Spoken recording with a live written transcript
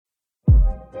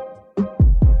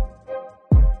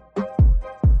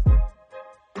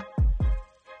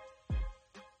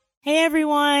Hey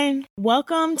everyone,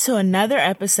 welcome to another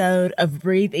episode of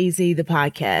Breathe Easy, the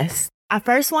podcast. I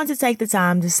first want to take the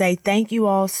time to say thank you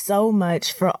all so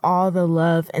much for all the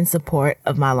love and support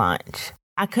of my launch.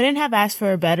 I couldn't have asked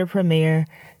for a better premiere,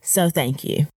 so thank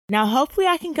you. Now hopefully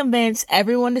I can convince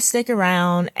everyone to stick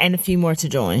around and a few more to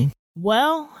join.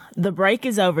 Well, the break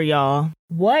is over, y'all.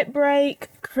 What break?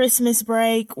 Christmas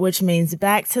break, which means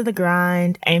back to the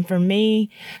grind, and for me,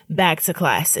 back to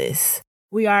classes.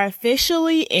 We are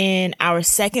officially in our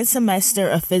second semester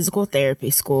of physical therapy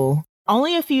school.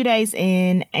 Only a few days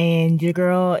in, and your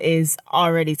girl is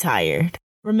already tired.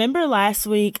 Remember last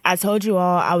week, I told you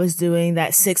all I was doing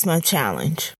that 6-month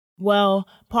challenge. Well,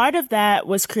 part of that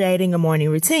was creating a morning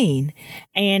routine,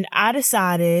 and I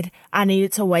decided I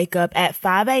needed to wake up at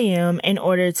 5 a.m. in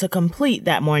order to complete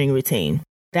that morning routine.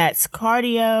 That's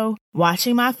cardio,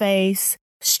 washing my face,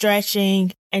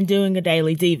 stretching, and doing a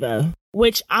daily Devo,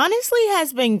 which honestly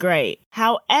has been great.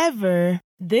 However,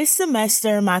 this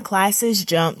semester, my classes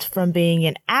jumped from being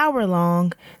an hour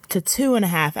long to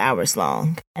 2.5 hours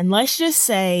long. And let's just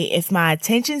say if my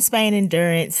attention span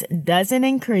endurance doesn't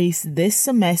increase this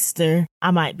semester,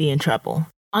 I might be in trouble.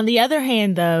 On the other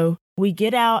hand, though, we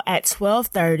get out at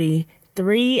 12:30,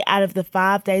 3 out of the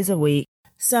 5 days a week.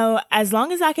 So as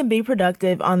long as I can be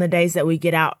productive on the days that we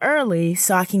get out early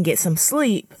so I can get some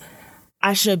sleep,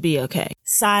 I should be okay.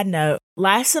 Side note,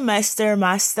 last semester,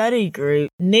 my study group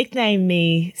nicknamed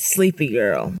me Sleepy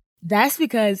Girl. That's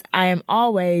because I am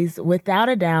always, without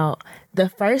a doubt, the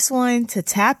first one to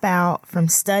tap out from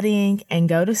studying and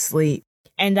go to sleep.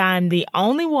 And I'm the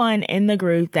only one in the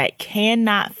group that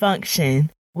cannot function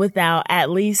without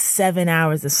at least 7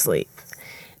 hours of sleep.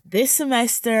 This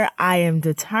semester, I am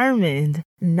determined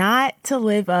not to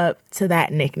live up to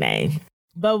that nickname.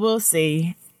 But we'll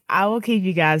see. I will keep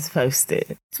you guys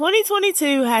posted.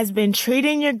 2022 has been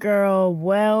treating your girl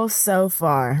well so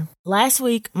far. Last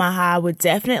week, my high would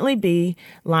definitely be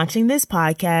launching this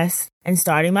podcast and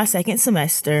starting my second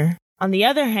semester. On the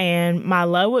other hand, my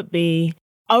low would be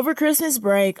over Christmas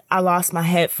break, I lost my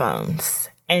headphones.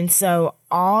 And so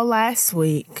all last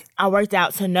week, I worked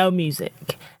out to no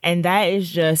music. And that is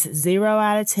just 0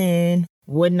 out of 10.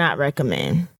 Would not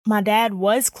recommend. My dad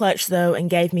was clutch though and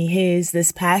gave me his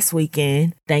this past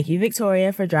weekend. Thank you,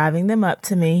 Victoria, for driving them up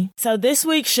to me. So this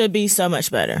week should be so much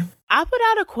better. I put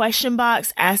out a question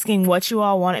box asking what you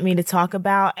all wanted me to talk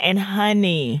about, and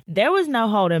honey, there was no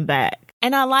holding back.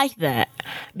 And I like that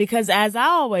because as I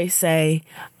always say,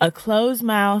 a closed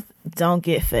mouth don't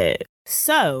get fed.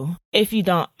 So, if you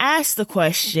don't ask the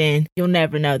question, you'll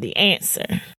never know the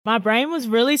answer. My brain was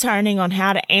really turning on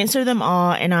how to answer them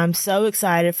all, and I'm so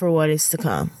excited for what is to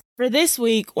come. For this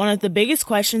week, one of the biggest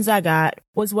questions I got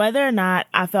was whether or not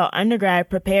I felt undergrad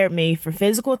prepared me for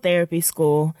physical therapy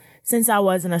school since I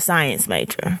wasn't a science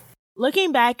major.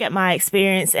 Looking back at my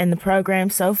experience in the program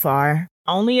so far,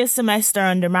 only a semester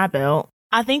under my belt,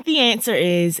 I think the answer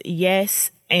is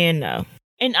yes and no.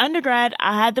 In undergrad,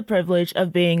 I had the privilege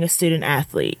of being a student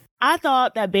athlete. I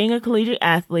thought that being a collegiate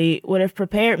athlete would have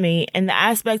prepared me in the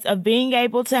aspect of being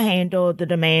able to handle the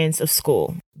demands of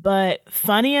school. But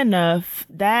funny enough,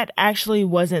 that actually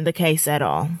wasn't the case at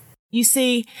all. You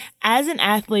see, as an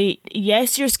athlete,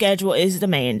 yes, your schedule is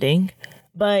demanding,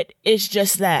 but it's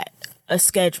just that, a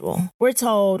schedule. We're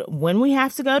told when we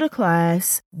have to go to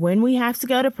class, when we have to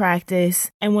go to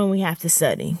practice, and when we have to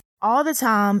study. All the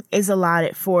time is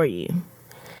allotted for you.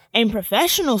 In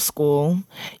professional school,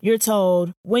 you're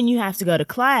told when you have to go to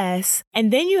class, and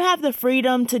then you have the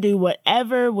freedom to do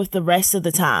whatever with the rest of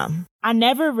the time. I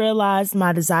never realized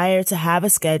my desire to have a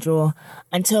schedule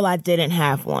until I didn't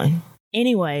have one.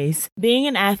 Anyways, being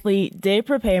an athlete did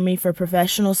prepare me for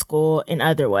professional school in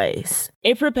other ways.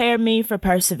 It prepared me for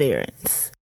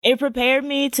perseverance. It prepared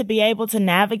me to be able to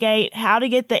navigate how to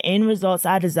get the end results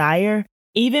I desire,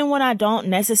 even when I don't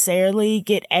necessarily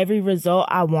get every result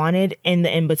I wanted in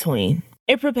the in-between.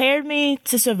 It prepared me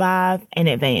to survive and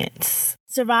advance.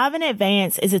 Survive and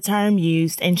advance is a term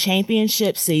used in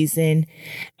championship season,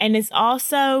 and it's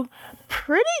also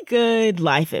pretty good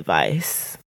life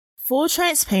advice. Full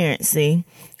transparency,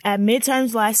 at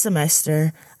midterms last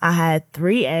semester, I had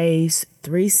 3 A's,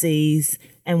 3 C's,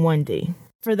 and 1 D.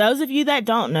 For those of you that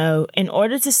don't know, in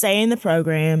order to stay in the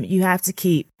program, you have to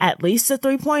keep at least a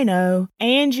 3.0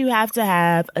 and you have to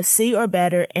have a C or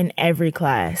better in every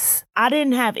class. I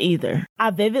didn't have either. I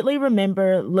vividly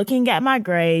remember looking at my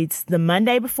grades the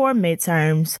Monday before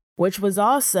midterms, which was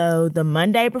also the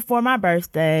Monday before my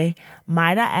birthday,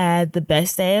 might I add the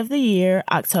best day of the year,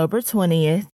 October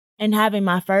 20th, and having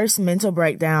my first mental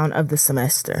breakdown of the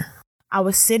semester. I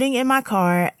was sitting in my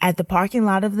car at the parking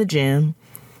lot of the gym,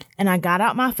 and I got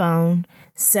out my phone,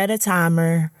 set a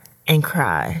timer, and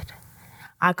cried.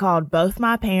 I called both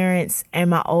my parents and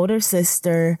my older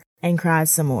sister and cried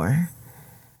some more.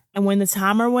 And when the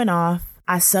timer went off,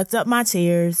 I sucked up my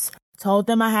tears, told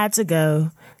them I had to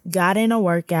go, got in a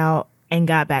workout, and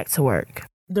got back to work.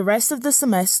 The rest of the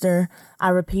semester, I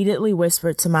repeatedly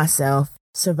whispered to myself,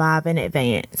 survive and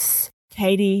advance.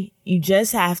 Katie, you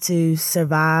just have to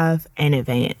survive and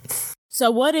advance. So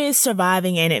what is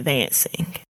surviving and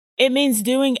advancing? It means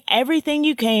doing everything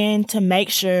you can to make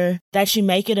sure that you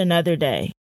make it another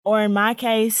day, or in my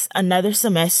case, another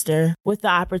semester, with the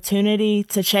opportunity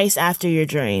to chase after your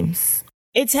dreams.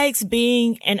 It takes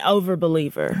being an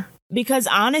overbeliever, because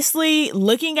honestly,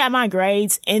 looking at my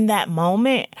grades in that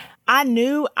moment, I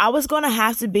knew I was going to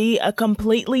have to be a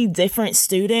completely different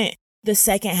student the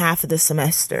second half of the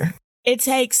semester. It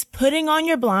takes putting on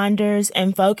your blinders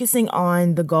and focusing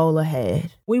on the goal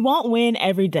ahead. We won't win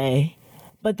every day,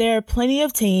 but there are plenty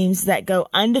of teams that go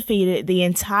undefeated the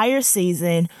entire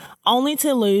season only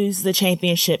to lose the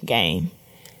championship game.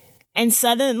 And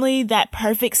suddenly that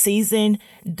perfect season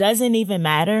doesn't even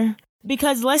matter,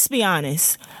 because let's be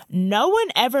honest, no one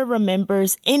ever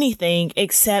remembers anything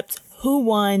except who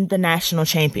won the national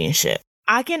championship.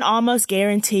 I can almost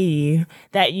guarantee you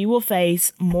that you will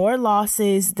face more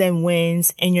losses than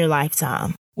wins in your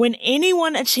lifetime. When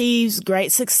anyone achieves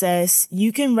great success,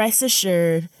 you can rest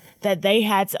assured that they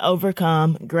had to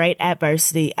overcome great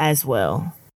adversity as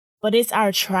well. But it's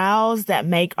our trials that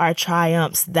make our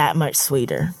triumphs that much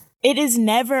sweeter. It is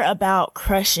never about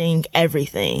crushing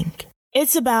everything.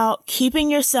 It's about keeping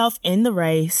yourself in the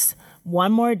race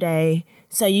one more day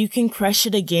so you can crush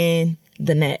it again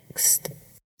the next.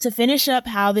 To finish up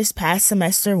how this past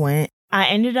semester went, I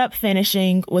ended up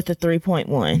finishing with a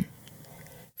 3.1.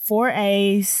 4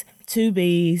 A's, 2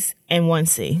 B's, and 1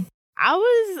 C. I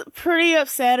was pretty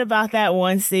upset about that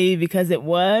 1 C because it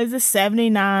was a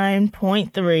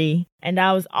 79.3 and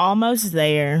I was almost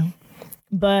there.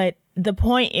 But the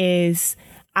point is,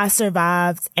 I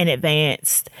survived and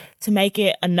advanced to make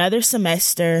it another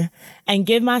semester and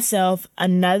give myself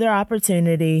another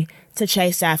opportunity to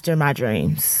chase after my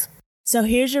dreams. So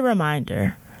here's your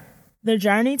reminder. The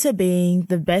journey to being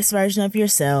the best version of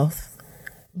yourself,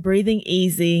 breathing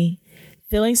easy,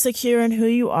 feeling secure in who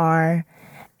you are,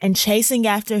 and chasing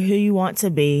after who you want to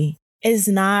be is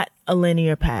not a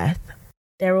linear path.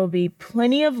 There will be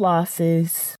plenty of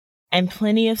losses and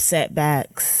plenty of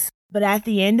setbacks, but at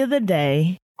the end of the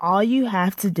day, all you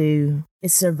have to do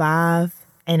is survive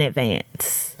and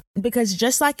advance. Because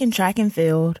just like in track and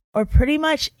field, or pretty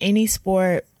much any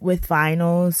sport with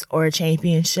finals or a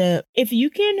championship, if you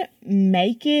can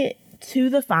make it to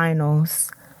the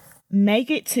finals, make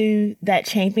it to that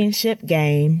championship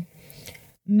game,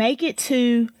 make it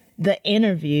to the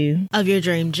interview of your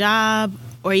dream job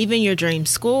or even your dream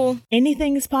school,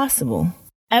 anything is possible.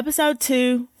 Episode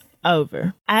 2,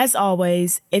 over. As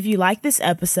always, if you like this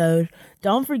episode,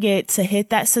 don't forget to hit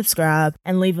that subscribe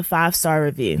and leave a 5-star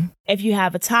review. If you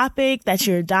have a topic that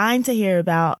you're dying to hear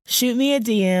about, shoot me a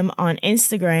DM on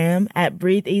Instagram at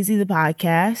Breathe Easy the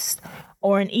Podcast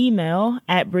or an email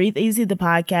at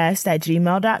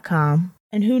breatheeasythepodcast@gmail.com.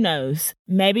 And who knows,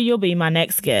 maybe you'll be my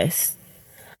next guest.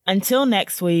 Until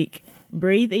next week,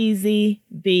 breathe easy,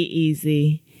 be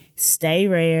easy, stay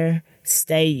rare,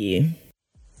 stay you.